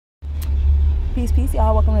Peace, peace,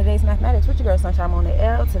 y'all. Welcome to today's mathematics with your girl Sunshine on the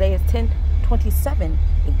L. Today is 10/27/8.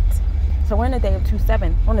 So we're in the day of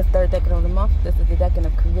 2/7 on this third decade of the month. This is the decade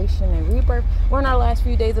of creation and rebirth. We're in our last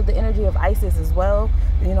few days of the energy of Isis as well.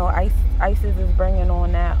 You know, Isis is bringing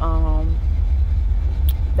on that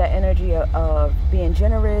energy of being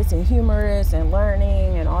generous and humorous and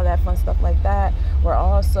learning and all that fun stuff like that. We're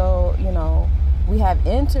also, we have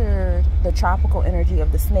entered the tropical energy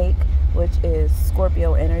of the snake, which is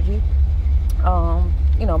Scorpio energy.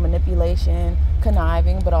 Manipulation,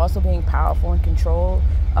 conniving, but also being powerful and control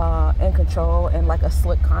in like a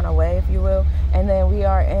slick kind of way, if you will. And then we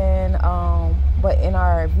are but in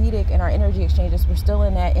our Vedic and our energy exchanges, we're still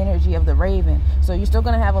in that energy of the raven. So you're still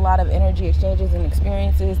going to have a lot of energy exchanges and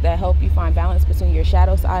experiences that help you find balance between your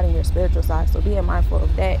shadow side and your spiritual side. So being mindful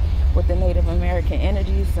of that with the Native American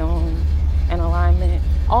energies and alignment,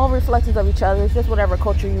 all reflections of each other. It's just whatever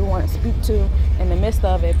culture you want to speak to in the midst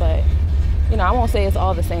of it. But I won't say it's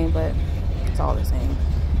all the same, but it's all the same.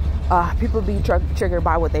 People be triggered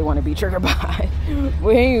by what they want to be triggered by. But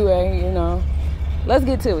anyway, let's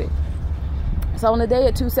get to it. So on the day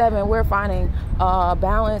of 2/7, we're finding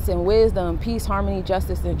balance and wisdom, peace, harmony,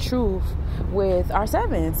 justice, and truth with our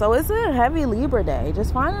 7. So it's a heavy Libra day.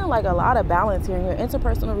 Just finding like a lot of balance here in your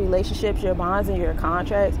interpersonal relationships, your bonds, and your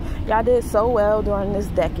contracts. Y'all did so well during this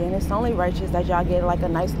decade. It's only righteous that y'all get like a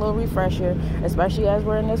nice little refresher, especially as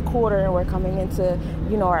we're in this quarter and we're coming into,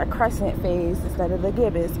 our crescent phase instead of the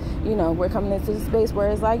gibbous. We're coming into the space where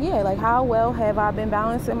it's like, how well have I been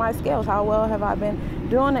balancing my scales? How well have I been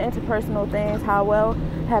doing the interpersonal things? How well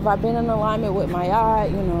have I been in alignment with my eye,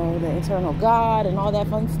 the internal God and all that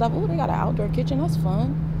fun stuff? Ooh, they got an outdoor kitchen. That's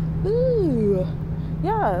fun. Ooh.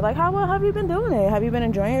 Yeah, like how well have you been doing it? Have you been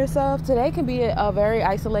enjoying yourself? Today can be a very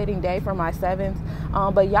isolating day for my 7s,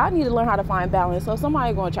 but y'all need to learn how to find balance. So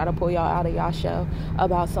somebody's going to try to pull y'all out of y'all shell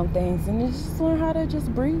about some things, and you just learn how to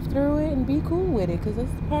just breathe through it and be cool with it, because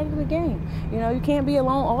it's part of the game. You can't be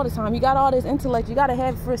alone all the time. You got all this intellect. You got to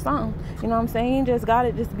have it for something. You know what I'm saying? You just got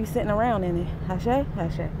to just be sitting around in it. Hashay?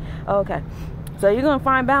 Okay. So you're going to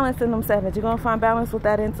find balance in them 7s. You're going to find balance with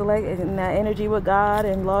that intellect and that energy with God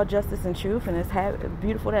and law, justice, and truth. And it's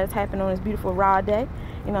beautiful that it's happened on this beautiful raw day.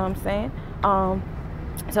 You know what I'm saying?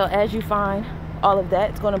 So as you find all of that,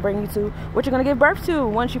 it's going to bring you to what you're going to give birth to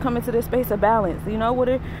once you come into this space of balance. What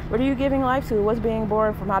are you giving life to? What's being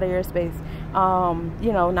born from out of your space?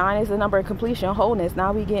 9 is the number of completion, wholeness.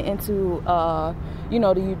 Now we get into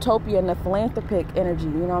the utopia and the philanthropic energy.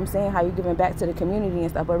 You know what I'm saying? How you giving back to the community and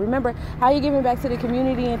stuff. But remember, how you giving back to the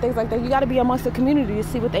community and things like that, you got to be amongst the community to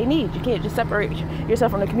see what they need. You can't just separate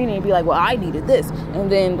yourself from the community and be like, well, I needed this,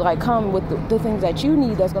 and then like come with the things that you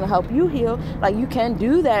need that's going to help you heal. Like, you can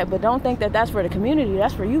do that, but don't think that that's for the community.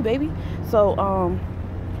 That's for you, baby. So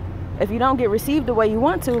if you don't get received the way you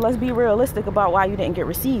want to, let's be realistic about why you didn't get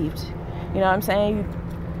received. You know what I'm saying?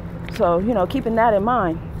 So, keeping that in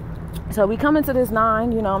mind. So we come into this 9,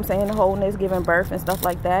 the wholeness, giving birth and stuff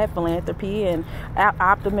like that, philanthropy and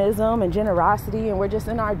optimism and generosity, and we're just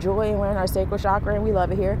in our joy and we're in our sacral chakra and we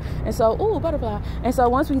love it here. And so, ooh, butterfly. And so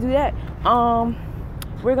once we do that,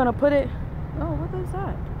 we're going to put it, what is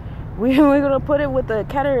that? We're going to put it with the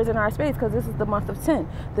ketters in our space, because this is the month of 10.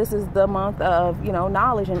 This is the month of,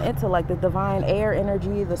 knowledge and intellect, the divine air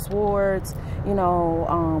energy, the swords,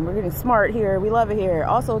 we're getting smart here. We love it here.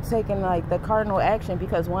 Also taking like the cardinal action,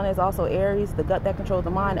 because 1 is also Aries, the gut that controls the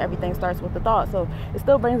mind. Everything starts with the thought. So it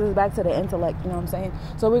still brings us back to the intellect, you know what I'm saying?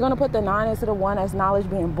 So we're going to put the 9 into the 1 as knowledge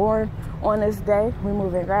being born on this day. We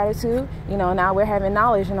move in gratitude. Now we're having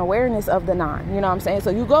knowledge and awareness of the 9, you know what I'm saying? So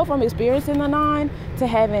you go from experiencing the 9 to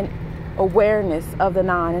having awareness of the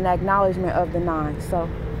 9 and acknowledgement of the 9. So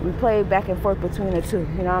we play back and forth between the two,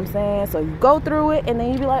 you know what I'm saying? So you go through it and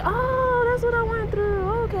then you be like, oh, that's what I went through,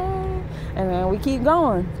 okay. And then we keep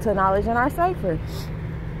going to knowledge in our cipher.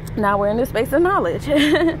 Now we're in this space of knowledge.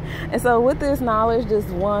 And so with this knowledge, this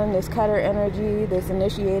 1, this cutter energy, this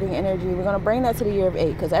initiating energy, we're going to bring that to the year of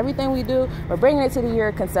 8, because everything we do, we're bringing it to the year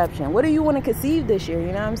of conception. What do you want to conceive this year? You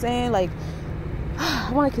know what I'm saying? Like,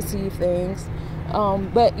 I want to conceive things.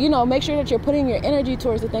 But make sure that you're putting your energy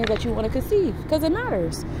towards the things that you want to conceive, because it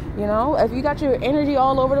matters. If you got your energy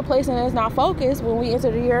all over the place and it's not focused, when we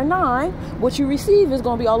enter the year 9, what you receive is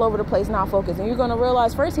going to be all over the place, not focused. And you're going to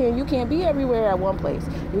realize firsthand, you can't be everywhere at one place.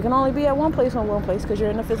 You can only be at one place because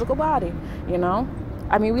you're in the physical body,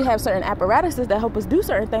 I mean, we have certain apparatuses that help us do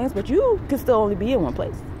certain things, but you can still only be in one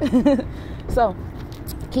place. So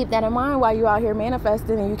keep that in mind while you're out here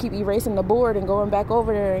manifesting and you keep erasing the board and going back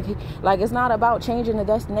over there. It's not about changing the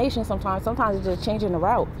destination sometimes. Sometimes it's just changing the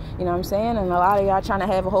route. You know what I'm saying? And a lot of y'all trying to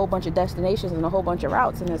have a whole bunch of destinations and a whole bunch of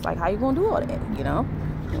routes. And it's like, how you going to do all that,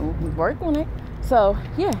 work on it. So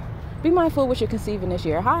yeah, be mindful what you're conceiving this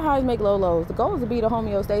year. High highs make low lows. The goal is to be the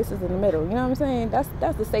homeostasis in the middle. You know what I'm saying?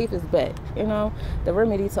 That's the safest bet. You know, the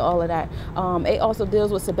remedy to all of that. It also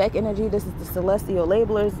deals with Sebek energy. This is the celestial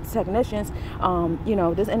labelers, technicians. You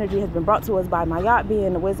know, this energy has been brought to us by Mayat,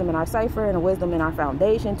 being the wisdom in our cipher and the wisdom in our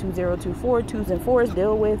foundation. 2024, 2s and 4s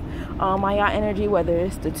deal with Mayat energy, whether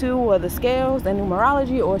it's the 2 or the scales, the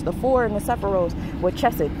numerology, or it's the 4 and the sephiros with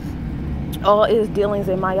Chesed. All is dealings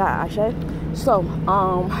in Mayat, Ashe. So,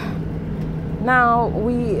 now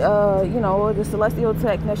we, you know, the celestial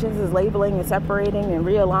technicians is labeling and separating and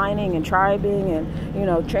realigning and tribing and, you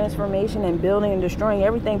know, transformation and building and destroying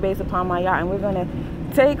everything based upon Maya. And we're going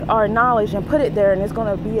to take our knowledge and put it there, and it's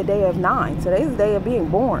going to be a day of 9. Today's the day of being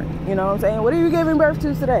born. You know what I'm saying? What are you giving birth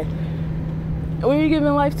to today? What are you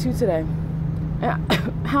giving life to today? And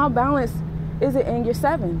how balanced is it in your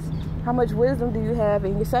 7s? How much wisdom do you have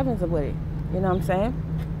in your 7s of it? You know what I'm saying?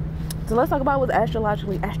 So let's talk about what's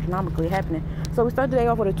astronomically happening. So we start the day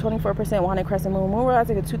off with a 24% Wanding Crescent Moon. Moon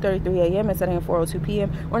rising at 2:33 a.m. and setting at 4:02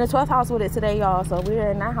 p.m. We're in the 12th house with it today, y'all. So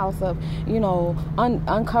we're in that house of, you know,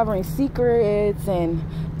 uncovering secrets and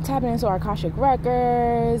tapping into our Akashic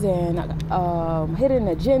records and hidden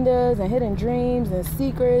agendas and hidden dreams and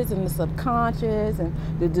secrets and the subconscious and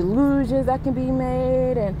the delusions that can be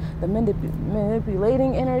made and the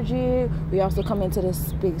manipulating energy. We also come into this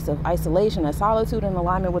space of isolation and solitude in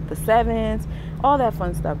alignment with the 7s, all that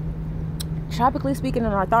fun stuff. Tropically speaking,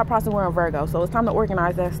 in our thought process, we're in Virgo. So it's time to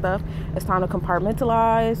organize that stuff. It's time to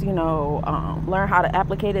compartmentalize, you know, learn how to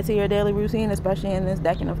applicate it to your daily routine, especially in this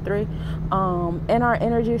decade of 3. In our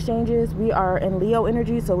energy exchanges, we are in Leo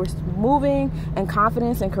energy. So we're moving in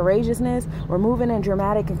confidence and courageousness. We're moving in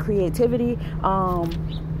dramatic and creativity.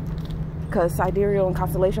 Because sidereal and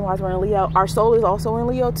constellation wise, we're in Leo. Our soul is also in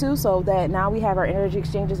Leo too, so that now we have our energy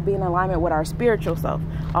exchanges being in alignment with our spiritual self,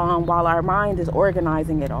 while our mind is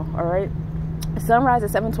organizing it all right. Sunrise at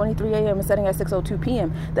 7:23 a.m. and setting at 6:02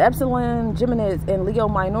 p.m. The Epsilon Geminids and Leo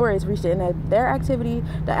minores reached the end of their activity.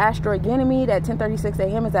 The asteroid Ganymede at 10:36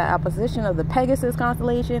 a.m. is at opposition of the Pegasus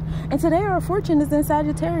constellation. And today our fortune is in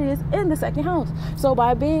Sagittarius in the 2nd house. So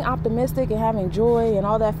by being optimistic and having joy and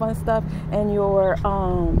all that fun stuff and your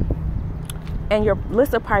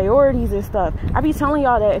list of priorities and stuff, I be telling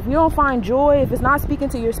y'all that if you don't find joy, if it's not speaking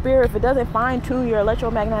to your spirit, if it doesn't fine tune your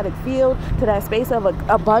electromagnetic field to that space of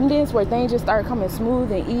abundance where things just start coming smooth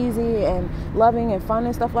and easy and loving and fun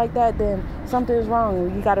and stuff like that, then something is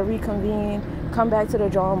wrong. You got to reconvene, come back to the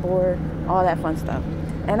drawing board, all that fun stuff.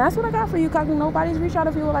 And that's what I got for you, Cognito Nobodies. Reach out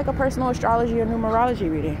if you would like a personal astrology or numerology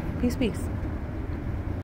reading. Peace, peace.